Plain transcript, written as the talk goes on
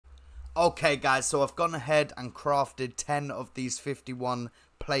Okay guys, so I've gone ahead and crafted 10 of these 51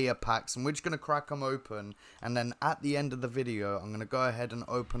 player packs, and we're just going to crack them open, and then at the end of the video I'm going to go ahead and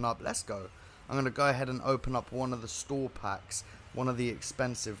open up, I'm going to go ahead and open up one of the store packs, one of the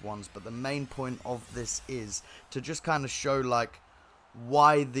expensive ones. But the main point of this is to just kind of show like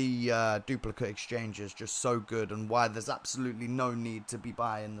why the duplicate exchange is just so good, and why there's absolutely no need to be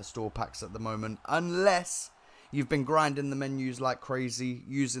buying the store packs at the moment unless you've been grinding the menus like crazy,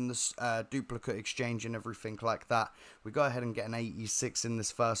 using the duplicate exchange and everything like that. We go ahead and get an 86 in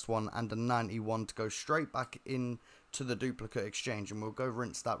this first one and a 91 to go straight back in to the duplicate exchange, and we'll go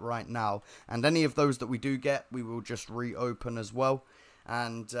rinse that right now. And any of those that we do get, we will just reopen as well.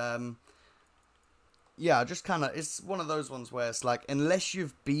 And yeah, just kind of, it's one of those ones where it's like, unless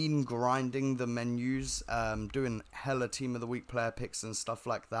you've been grinding the menus, doing hella team of the week player picks and stuff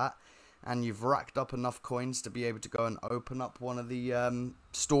like that, and you've racked up enough coins to be able to go and open up one of the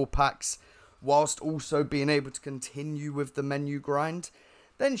store packs whilst also being able to continue with the menu grind,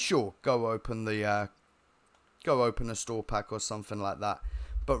 then sure, go open a store pack or something like that.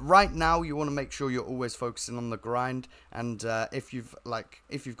 But right now you want to make sure you're always focusing on the grind, and if you've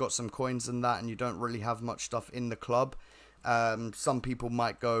got some coins in that and you don't really have much stuff in the club, some people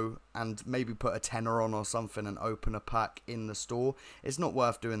might go and maybe put a tenner on or something and open a pack in the store. It's not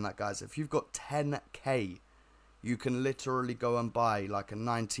worth doing that, guys. If you've got 10k, you can literally go and buy like a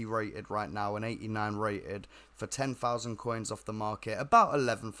 90 rated right now, an 89 rated for 10,000 coins off the market, about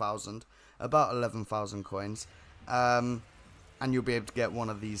 11,000 coins, and you'll be able to get one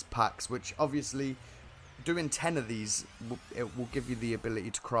of these packs, which obviously doing 10 of these, it will give you the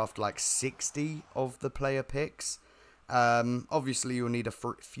ability to craft like 60 of the player picks. Obviously you'll need a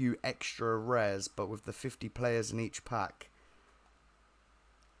few extra rares, but with the 50 players in each pack,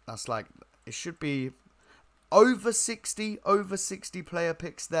 that's like, it should be over 60 player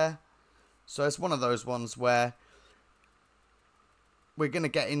picks there. So it's one of those ones where we're going to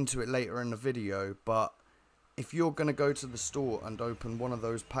get into it later in the video, but if you're going to go to the store and open one of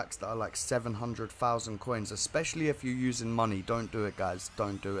those packs that are like 700,000 coins, especially if you're using money, don't do it, guys.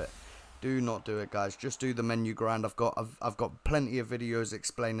 Don't do it. Do not do it, guys. Just do the menu grind. I've got plenty of videos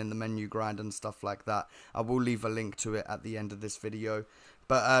explaining the menu grind and stuff like that. I will leave a link to it at the end of this video.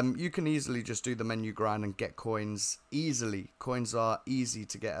 But you can easily just do the menu grind and get coins easily. Coins are easy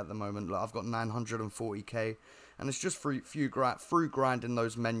to get at the moment. Like, I've got 940k, and it's just through grinding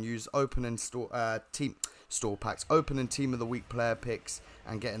those menus, opening store packs, opening team of the week player picks,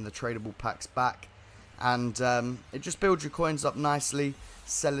 and getting the tradable packs back. And it just builds your coins up nicely,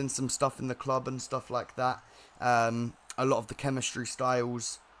 selling some stuff in the club and stuff like that. A lot of the chemistry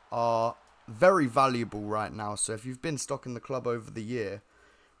styles are very valuable right now. So if you've been stocking the club over the year,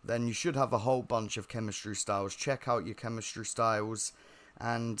 then you should have a whole bunch of chemistry styles. Check out your chemistry styles.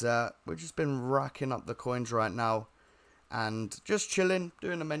 And we've just been racking up the coins right now. And just chilling,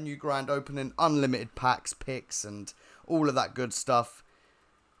 doing a menu grind, opening unlimited packs, picks, and all of that good stuff.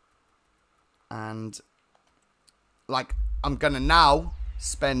 And like, I'm gonna now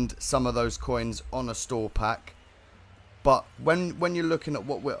spend some of those coins on a store pack. But when you're looking at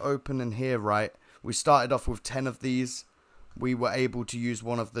what we're opening here, right, we started off with 10 of these. We were able to use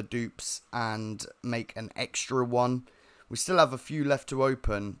one of the dupes and make an extra one. We still have a few left to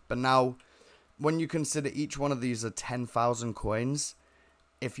open, but now when you consider each one of these are 10,000 coins,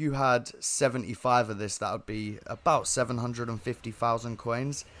 if you had 75 of this, that would be about 750,000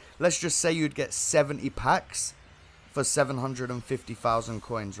 coins. Let's just say you'd get 70 packs for 750,000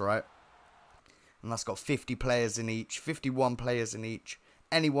 coins, right? And that's got 50 players in each, 51 players in each.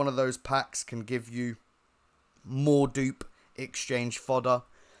 Any one of those packs can give you more dupe exchange fodder,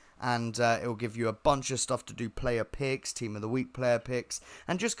 and it will give you a bunch of stuff to do player picks, team of the week player picks,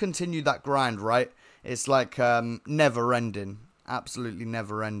 and just continue that grind, right? It's like never ending, absolutely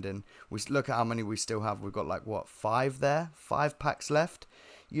never ending. We look at how many we still have. We've got like, what, 5 there? 5 packs left.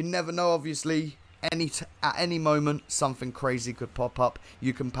 You never know, obviously. At any moment, something crazy could pop up.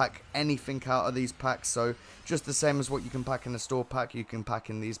 You can pack anything out of these packs. So just the same as what you can pack in a store pack, you can pack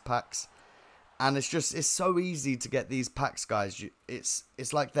in these packs. And it's so easy to get these packs, guys. It's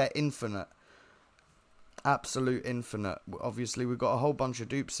like they're infinite. Absolute infinite. Obviously, we've got a whole bunch of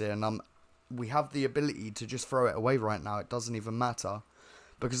dupes here, and we have the ability to just throw it away right now. It doesn't even matter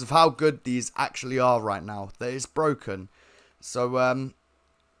because of how good these actually are right now. That it's broken. So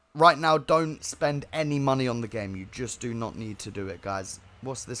right now, don't spend any money on the game. You just do not need to do it, guys.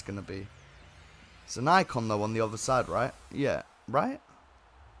 What's this going to be? It's an icon, though, on the other side, right? Yeah, right?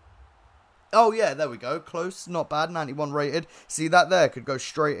 Oh, yeah, there we go. Close. Not bad. 91 rated. See that there? Could go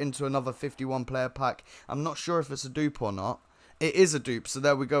straight into another 51 player pack. I'm not sure if it's a dupe or not. it is a dupe. So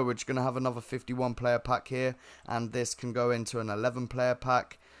there we go. We're just going to have another 51 player pack here. And this can go into an 11 player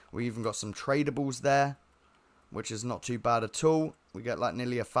pack. We even got some tradables there, which is not too bad at all. We get like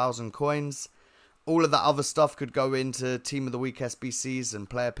nearly 1,000 coins. All of that other stuff could go into Team of the Week SBCs and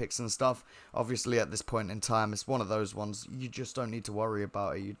player picks and stuff. Obviously, at this point in time, it's one of those ones you just don't need to worry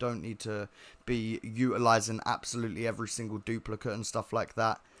about it. You don't need to be utilizing absolutely every single duplicate and stuff like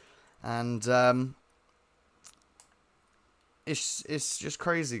that. And it's just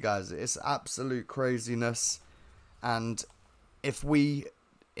crazy, guys. It's absolute craziness. And if we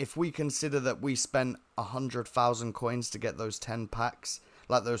consider that we spent 100,000 coins to get those 10 packs,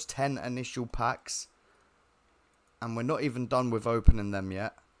 like those 10 initial packs, and we're not even done with opening them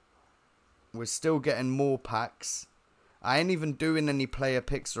yet, we're still getting more packs. I ain't even doing any player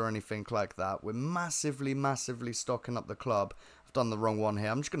picks or anything like that. We're massively stocking up the club. I've done the wrong one here.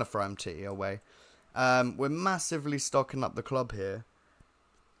 I'm just going to throw Titty away. We're massively stocking up the club here,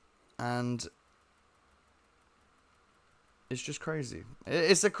 and it's just crazy.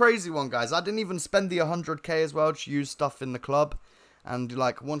 It's a crazy one, guys. I didn't even spend the 100k as well to use stuff in the club. And,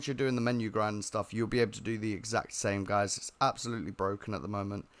 like, once you're doing the menu grind and stuff, you'll be able to do the exact same, guys. It's absolutely broken at the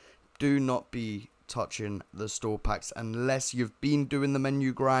moment. Do not be touching the store packs unless you've been doing the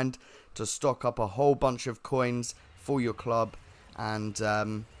menu grind to stock up a whole bunch of coins for your club. And,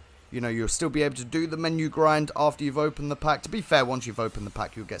 you know, you'll still be able to do the menu grind after you've opened the pack. To be fair, once you've opened the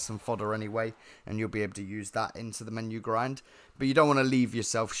pack, you'll get some fodder anyway, and you'll be able to use that into the menu grind. But you don't want to leave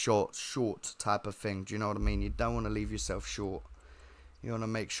yourself short type of thing. Do you know what I mean? You don't want to leave yourself short. You want to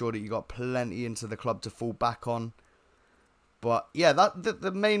make sure that you got plenty into the club to fall back on. But yeah,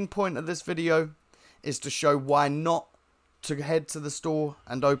 the main point of this video is to show why not to head to the store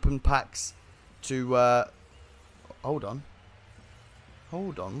and open packs to... hold on.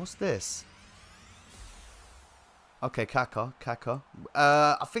 Hold on, what's this? Okay, Kaka.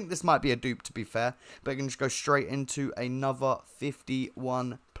 I think this might be a dupe, to be fair. But you can just go straight into another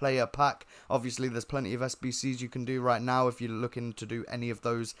 51 player pack. Obviously, there's plenty of SBCs you can do right now if you're looking to do any of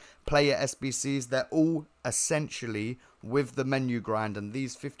those player SBCs. They're all essentially with the menu grind, and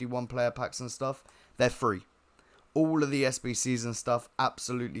these 51 player packs and stuff, they're free. All of the SBCs and stuff,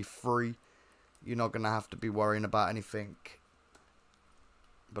 absolutely free. You're not going to have to be worrying about anything.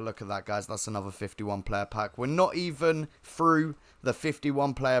 But look at that, guys. That's another 51 player pack. We're not even through the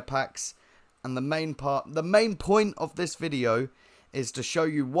 51 player packs. And the main point of this video is to show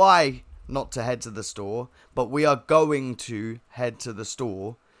you why not to head to the store. But we are going to head to the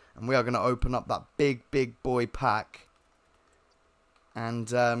store. And we are going to open up that big boy pack. And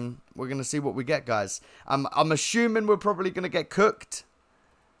we're going to see what we get, guys. I'm assuming we're probably going to get cooked.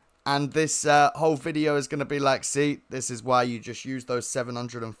 And this whole video is going to be like, see, this is why you just use those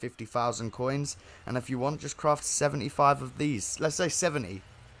 750,000 coins. And if you want, just craft 75 of these. Let's say 70.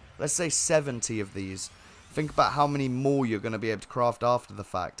 Let's say 70 of these. Think about how many more you're going to be able to craft after the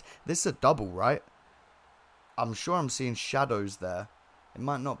fact. This is a double, right? I'm sure I'm seeing shadows there. It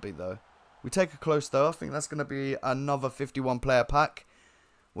might not be, though. We take a close, though. I think that's going to be another 51 player pack.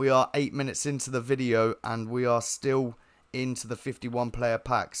 We are 8 minutes into the video, and we are still into the 51 player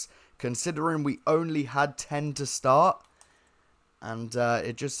packs, considering we only had 10 to start, and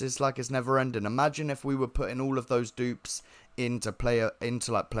it just is like it's never ending. Imagine if we were putting all of those dupes into player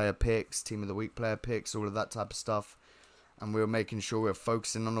picks, team of the week player picks, all of that type of stuff, and we were making sure we were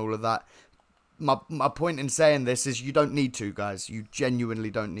focusing on all of that. My point in saying this is you don't need to, guys. You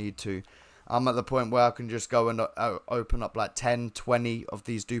genuinely don't need to. I'm at the point where I can just go and open up like 10, 20 of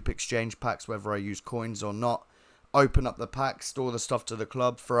these dupe exchange packs, whether I use coins or not. Open up the pack, store the stuff to the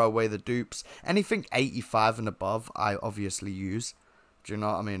club, throw away the dupes. Anything 85 and above, I obviously use. Do you know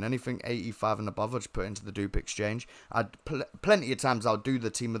what I mean? Anything 85 and above, I just put into the dupe exchange. Plenty of times I'll do the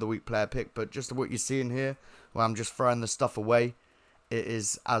team of the week player pick, but just what you're seeing here, where I'm just throwing the stuff away, it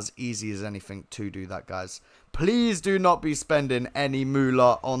is as easy as anything to do that, guys. Please do not be spending any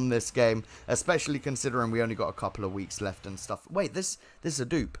moolah on this game, especially considering we only got a couple of weeks left and stuff. Wait, this is a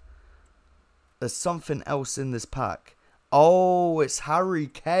dupe. There's something else in this pack. Oh, it's Harry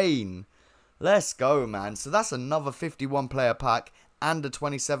Kane. Let's go, man. So that's another 51 player pack and a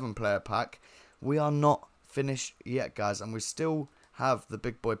 27 player pack. We are not finished yet, guys. And we still have the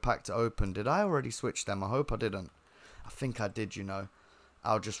big boy pack to open. Did I already switch them? I hope I didn't. I think I did, you know.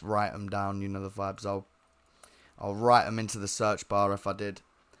 I'll just write them down, you know the vibes. I'll write them into the search bar if I did.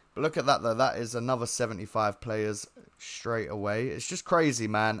 But look at that, though. That is another 75 players straight away. It's just crazy,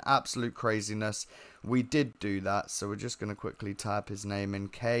 man. Absolute craziness. We did do that, so we're just going to quickly type his name in.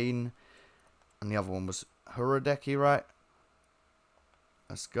 Kane. And the other one was Huradeki, right?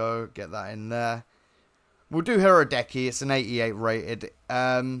 Let's go. Get that in there. We'll do Hirodeki. It's an 88 rated.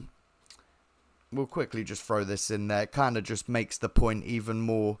 We'll quickly just throw this in there. It kind of just makes the point even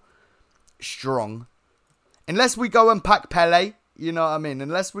more strong. Unless we go and pack Pele. You know what I mean?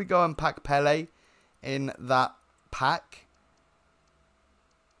 Unless we go and pack Pele in that pack.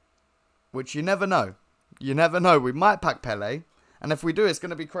 Which you never know. You never know. We might pack Pele. And if we do, it's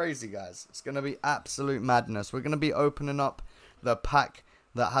going to be crazy, guys. It's going to be absolute madness. We're going to be opening up the pack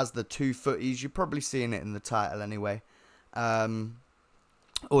that has the 2 footies. You're probably seeing it in the title anyway.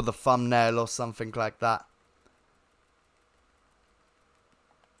 Or the thumbnail or something like that.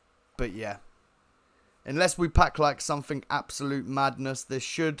 But yeah. Unless we pack like something absolute madness, this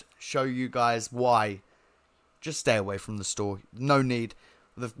should show you guys why. Just stay away from the store. No need.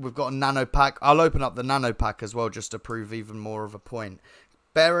 We've got a nano pack. I'll open up the nano pack as well just to prove even more of a point.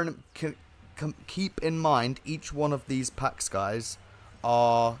 Keep in mind, each one of these packs, guys,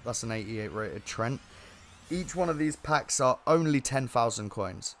 that's an 88 rated Trent. Each one of these packs are only 10,000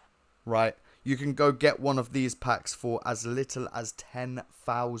 coins, right? You can go get one of these packs for as little as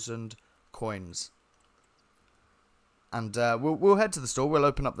 10,000 coins. And we'll head to the store. We'll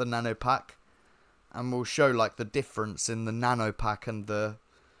open up the nano pack, and we'll show like the difference in the nano pack and the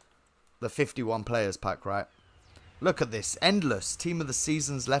 51 players pack, right? Look at this, endless team of the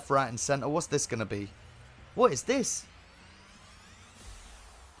seasons, left, right, and centre. What's this gonna be? What is this?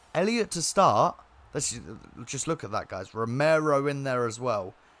 Elliot to start. Let's just look at that, guys. Romero in there as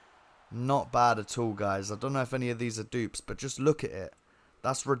well. Not bad at all, guys. I don't know if any of these are dupes, but just look at it.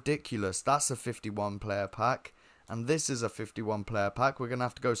 That's ridiculous. That's a 51 player pack, and this is a 51 player pack. We're gonna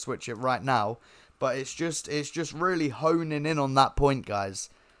have to go switch it right now, but it's just really honing in on that point, guys,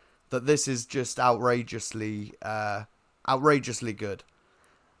 that this is just outrageously good.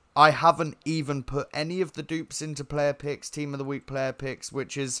 I haven't even put any of the dupes into player picks, team of the week player picks,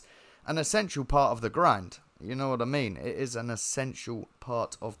 which is an essential part of the grind. You know what I mean? It is an essential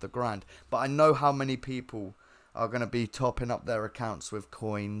part of the grind. But I know how many people are going to be topping up their accounts with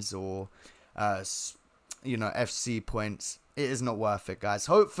coins or, you know, FC points. It is not worth it, guys.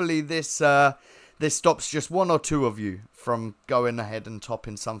 Hopefully this stops just 1 or 2 of you from going ahead and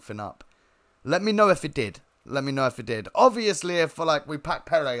topping something up. Let me know if it did. Let me know if it did. Obviously, if like we pack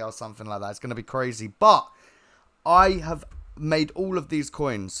Pele or something like that, it's going to be crazy. But I have made all of these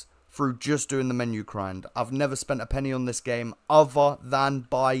coins through just doing the menu grind. I've never spent a penny on this game other than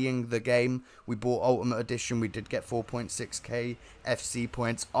buying the game. We bought Ultimate Edition. We did get 4.6k FC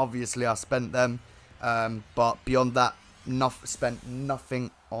points. Obviously, I spent them. But beyond that, spent nothing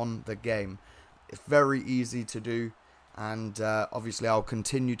on the game. It's very easy to do. And obviously I'll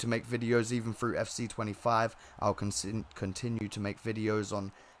continue to make videos even through FC25. I'll continue to make videos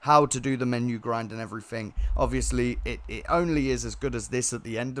on how to do the menu grind and everything. Obviously it only is as good as this at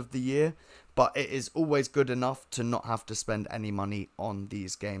the end of the year, but it is always good enough to not have to spend any money on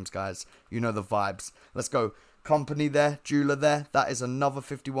these games, guys. You know the vibes. Let's go. Company there, jeweler there. That is another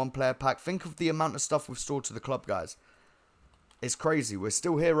 51 player pack. Think of the amount of stuff we've stored to the club, guys. It's crazy. We're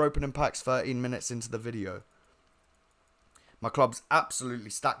still here opening packs 13 minutes into the video. My club's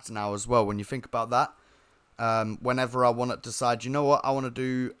absolutely stacked now as well when you think about that. Whenever I want to decide, you know what, I want to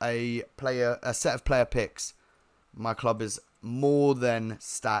do a set of player picks. My club is more than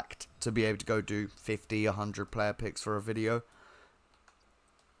stacked to be able to go do 50, 100 player picks for a video.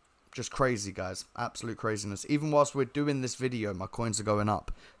 Just crazy, guys. Absolute craziness. Even whilst we're doing this video, my coins are going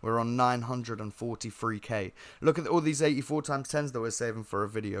up. We're on 943k. Look at all these 84 times 10s that we're saving for a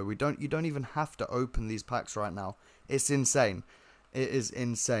video. You don't even have to open these packs right now. It's insane. It is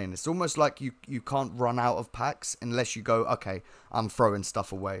insane. It's almost like you can't run out of packs unless you go, okay, I'm throwing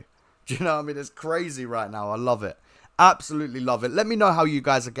stuff away. Do you know what I mean? It's crazy right now. I love it. Absolutely love it. Let me know how you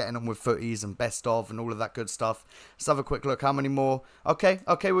guys are getting on with footies and best of and all of that good stuff. Let's have a quick look. How many more? Okay,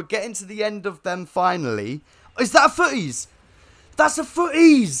 we're getting to the end of them finally. Is that a footies? That's a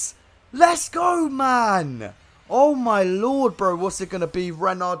footies! Let's go, man! Oh my lord, bro. What's it going to be?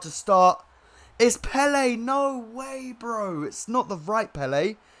 Renard to start. It's Pele. No way, bro. It's not the right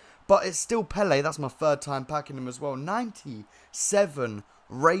Pele, but it's still Pele. That's my 3rd time packing him as well. 97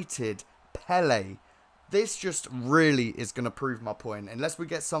 rated Pele. This just really is going to prove my point. Unless we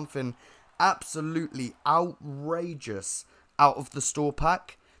get something absolutely outrageous out of the store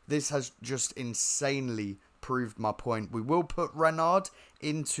pack, this has just insanely proved my point. We will put Renard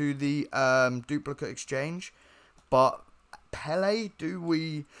into the duplicate exchange, but Pele, do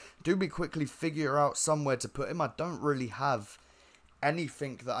we quickly figure out somewhere to put him? I don't really have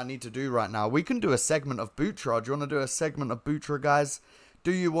anything that I need to do right now. We can do a segment of Butra. Do you want to do a segment of Butra, guys?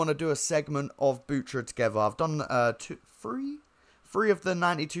 Do you want to do a segment of Butra together? I've done three of the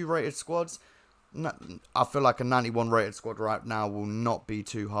 92 rated squads. I feel like a 91 rated squad right now will not be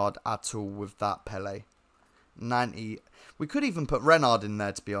too hard at all with that Pele. 90. We could even put Renard in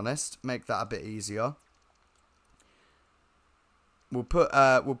there, to be honest. Make that a bit easier. We'll put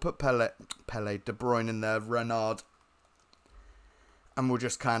Pele, De Bruyne in there, Renard, and we'll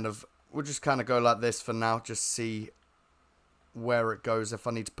just kind of go like this for now. Just see where it goes. If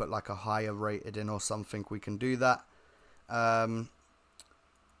I need to put like a higher rated in or something, we can do that. And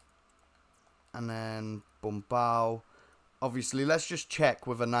then Bombao. Obviously, let's just check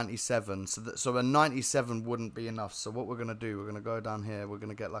with a 97. So a 97 wouldn't be enough. So what we're gonna do, we're gonna go down here. We're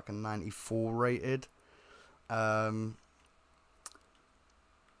gonna get like a 94 rated.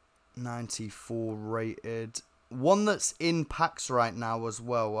 94 rated. One that's in packs right now as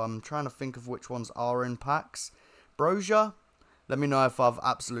well. I'm trying to think of which ones are in packs. Broja. Let me know if I've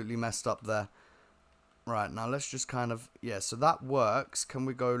absolutely messed up there. Right, now let's just kind of... Yeah, so that works. Can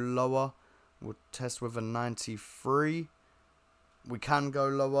we go lower? We'll test with a 93. We can go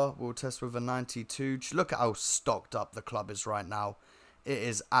lower. We'll test with a 92. Just look at how stocked up the club is right now. It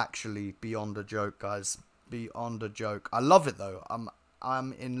is actually beyond a joke, guys. Beyond a joke. I love it, though.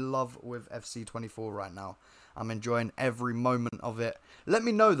 I'm in love with FC24 right now. I'm enjoying every moment of it. Let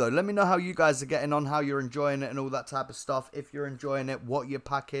me know, though. Let me know how you guys are getting on, how you're enjoying it and all that type of stuff. If you're enjoying it, what you're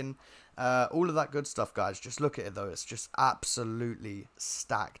packing, all of that good stuff, guys. Just look at it, though. It's just absolutely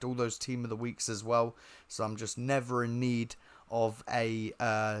stacked. All those Team of the Weeks as well. So I'm just never in need of a...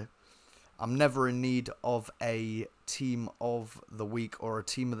 I'm never in need of a Team of the Week or a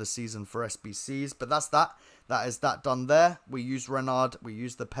Team of the Season for SBCs. But that's that. That is that done there. We use Renard. We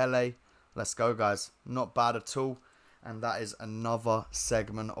use the Pele. Let's go, guys. Not bad at all. And that is another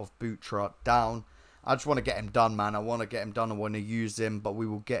segment of Butra down. I just want to get him done, man. I want to get him done. I want to use him. But we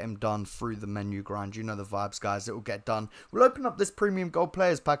will get him done through the menu grind. You know the vibes, guys. It will get done. We'll open up this Premium Gold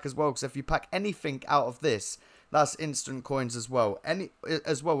Players pack as well. Because if you pack anything out of this, that's instant coins as well.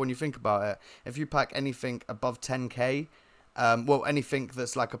 When you think about it. If you pack anything above 10k, well, anything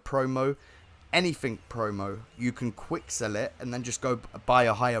that's like a promo, anything promo, you can quick sell it and then just go buy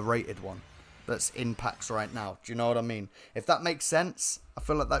a higher rated one that's in packs right now. Do you know what I mean? If that makes sense, I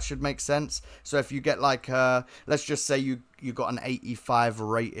feel like that should make sense. So if you get like, let's just say you got an 85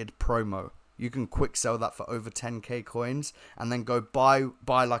 rated promo. You can quick sell that for over 10k coins and then go buy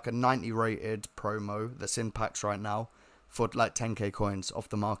like a 90 rated promo that's in packs right now for like 10k coins off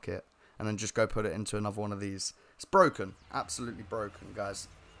the market and then just go put it into another one of these. It's broken. Absolutely broken, guys.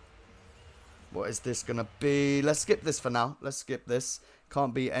 What is this going to be? Let's skip this for now. Let's skip this.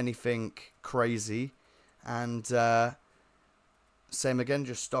 Can't be anything crazy. And same again,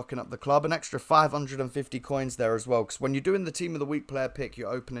 just stocking up the club. An extra 550 coins there as well. Because when you're doing the Team of the Week player pick,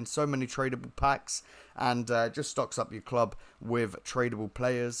 you're opening so many tradable packs. And just stocks up your club with tradable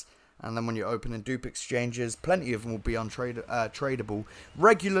players. And then when you're opening dupe exchanges, plenty of them will be tradable.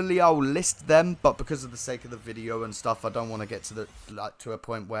 Regularly, I'll list them, but because of the sake of the video and stuff, I don't want to get to a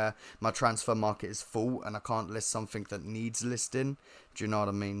point where my transfer market is full and I can't list something that needs listing. Do you know what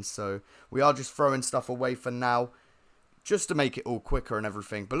I mean? So we are just throwing stuff away for now, just to make it all quicker and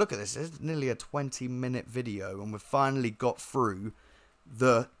everything. But look at this, it's nearly a 20-minute video, and we've finally got through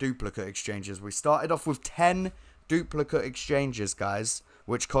the duplicate exchanges. We started off with 10 duplicate exchanges, guys,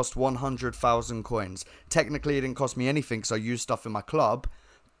 which cost 100,000 coins. Technically, it didn't cost me anything because I used stuff in my club,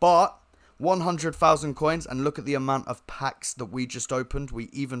 but 100,000 coins, and look at the amount of packs that we just opened. We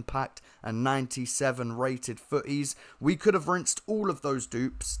even packed a 97 rated Futties. We could have rinsed all of those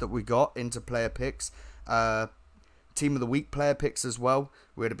dupes that we got into player picks, Team of the Week player picks as well.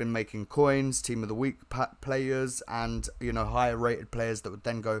 We would have been making coins, Team of the Week players, and, you know, higher rated players that would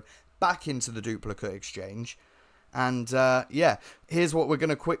then go back into the duplicate exchange. And, yeah, here's what we're going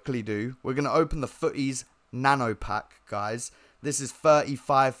to quickly do. We're going to open the Futties Nano Pack, guys. This is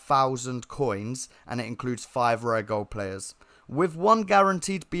 35,000 coins, and it includes 5 rare gold players. With 1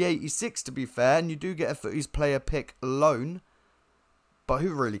 guaranteed B86, to be fair, and you do get a Futties player pick loan. But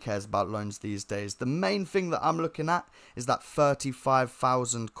who really cares about loans these days? The main thing that I'm looking at is that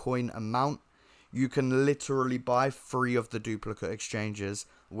 35,000 coin amount. You can literally buy 3 of the duplicate exchanges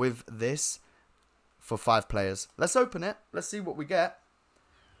with this for 5 players. Let's open it. Let's see what we get.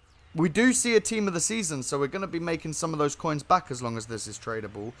 We do see a Team of the Season, so we're going to be making some of those coins back as long as this is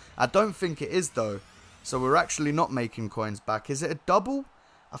tradable. I don't think it is, though. So we're actually not making coins back. Is it a double?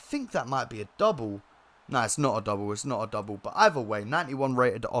 I think that might be a double. No, it's not a double. It's not a double. But either way, 91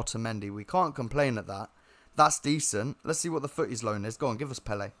 rated Otamendi. We can't complain at that. That's decent. Let's see what the Futties loan is. Go on, give us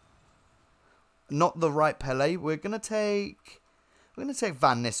Pele. Not the right Pele. We're going to take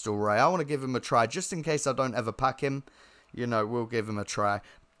Van Nistelrooy. I want to give him a try just in case I don't ever pack him. You know, we'll give him a try.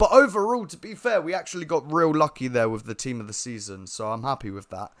 But overall, to be fair, we actually got real lucky there with the team of the season. So I'm happy with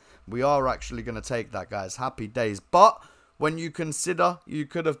that. We are actually going to take that, guys. Happy days. But when you consider you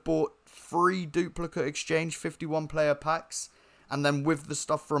could have bought 3 duplicate exchange 51 player packs. And then with the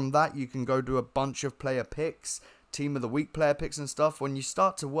stuff from that, you can go do a bunch of player picks. Team of the week player picks and stuff. When you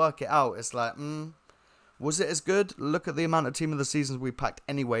start to work it out, it's like, was it as good? Look at the amount of team of the seasons we packed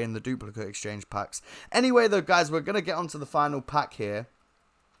anyway in the duplicate exchange packs. Anyway, though, guys, we're going to get onto the final pack here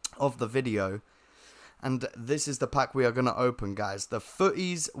of the video. And this is the pack we are going to open, guys. The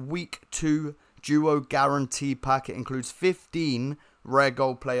Futties Week 2 Duo Guarantee Pack. It includes 15 rare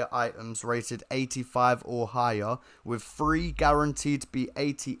gold player items rated 85 or higher, with 3 guaranteed to be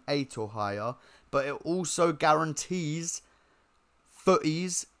 88 or higher. But it also guarantees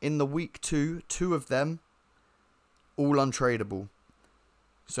Futties in the Week 2, 2 of them, all untradeable.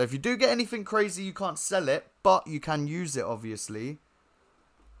 So if you do get anything crazy, you can't sell it, but you can use it, obviously.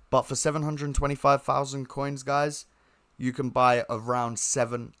 But for 725,000 coins, guys, you can buy around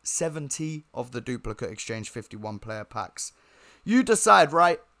 70 of the duplicate exchange 51 player packs. You decide,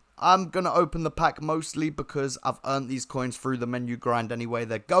 right? I'm going to open the pack mostly because I've earned these coins through the menu grind anyway.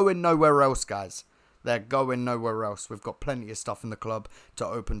 They're going nowhere else, guys. They're going nowhere else. We've got plenty of stuff in the club to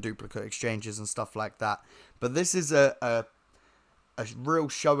open duplicate exchanges and stuff like that. But this is a real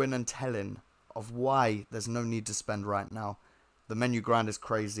showing and telling of why there's no need to spend right now. The menu grind is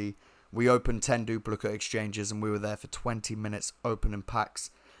crazy. We opened 10 duplicate exchanges and we were there for 20 minutes opening packs.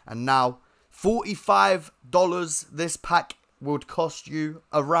 And now, $45 this pack would cost you,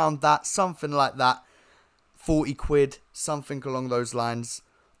 around that, something like that. 40 quid, something along those lines.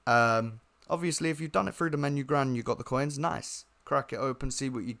 Obviously, if you've done it through the menu grind and you got the coins, nice. Crack it open, see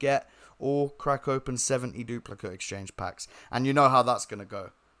what you get. Or crack open 70 duplicate exchange packs. And you know how that's going to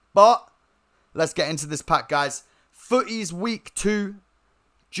go. But, let's get into this pack, guys. Futties Week 2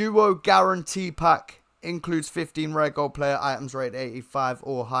 Duo Guarantee Pack. Includes 15 rare gold player items rated 85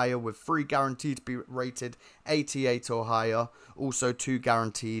 or higher, with 3 guaranteed to be rated 88 or higher. Also 2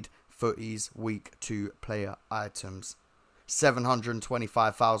 guaranteed Futties Week 2 player items.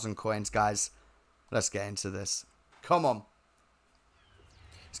 725,000 coins, guys. Let's get into this. Come on.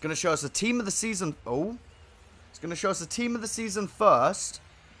 It's going to show us a team of the season. Oh. It's going to show us a team of the season first.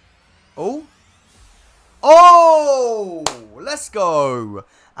 Oh. Oh. Let's go.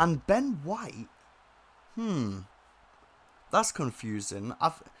 And Ben White. That's confusing.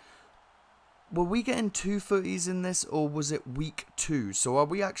 Were we getting 2 Futties in this, or was it Week 2? So are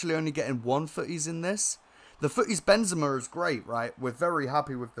we actually only getting 1 Futties in this? The Futties Benzema is great, right? We're very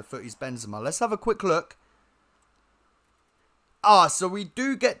happy with the Futties Benzema. Let's have a quick look. Ah, so we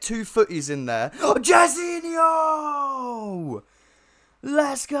do get 2 Futties in there. Oh, Jazinho!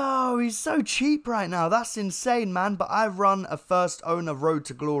 Let's go. He's so cheap right now. That's insane, man. But I run a first owner road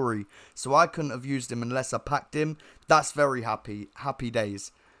to glory, so I couldn't have used him unless I packed him. That's very happy. Happy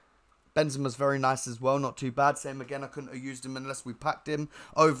days. Benzema's very nice as well. Not too bad. Same again. I couldn't have used him unless we packed him.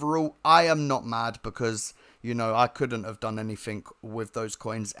 Overall, I am not mad because, you know, I couldn't have done anything with those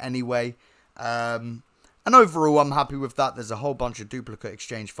coins anyway. And overall, I'm happy with that. There's a whole bunch of duplicate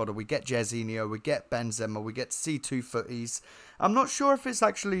exchange fodder. We get Jairzinho, we get Benzema, we get C2 Futties. I'm not sure if it's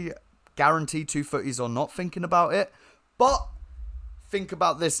actually guaranteed 2 Futties or not, thinking about it. But think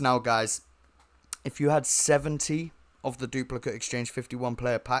about this now, guys. If you had 70 of the duplicate exchange 51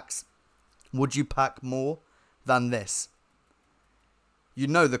 player packs, would you pack more than this? You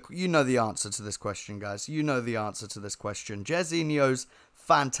know the answer to this question, guys. You know the answer to this question. Jairzinho's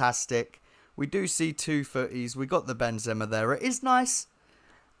fantastic. We do see 2 Futties. We got the Benzema there. It is nice.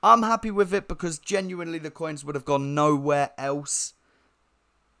 I'm happy with it because genuinely the coins would have gone nowhere else.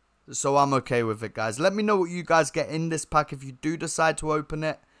 So I'm okay with it, guys. Let me know what you guys get in this pack if you do decide to open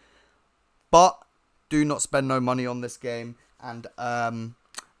it. But do not spend no money on this game. And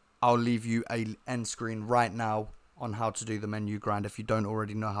I'll leave you a end screen right now on how to do the menu grind. If you don't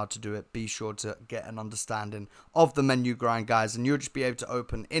already know how to do it, be sure to get an understanding of the menu grind, guys, and you'll just be able to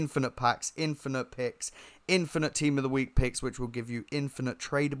open infinite packs, infinite picks, infinite team of the week picks, which will give you infinite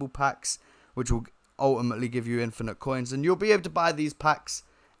tradable packs, which will ultimately give you infinite coins, and you'll be able to buy these packs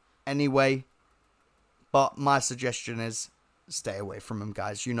anyway. But my suggestion is stay away from them,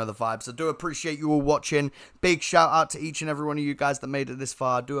 guys. You know the vibes. I do appreciate you all watching. Big shout out to each and every one of you guys that made it this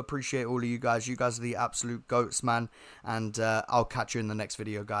far. I do appreciate all of you guys. You guys are the absolute goats, man. And I'll catch you in the next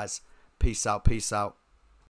video, guys. Peace out. Peace out.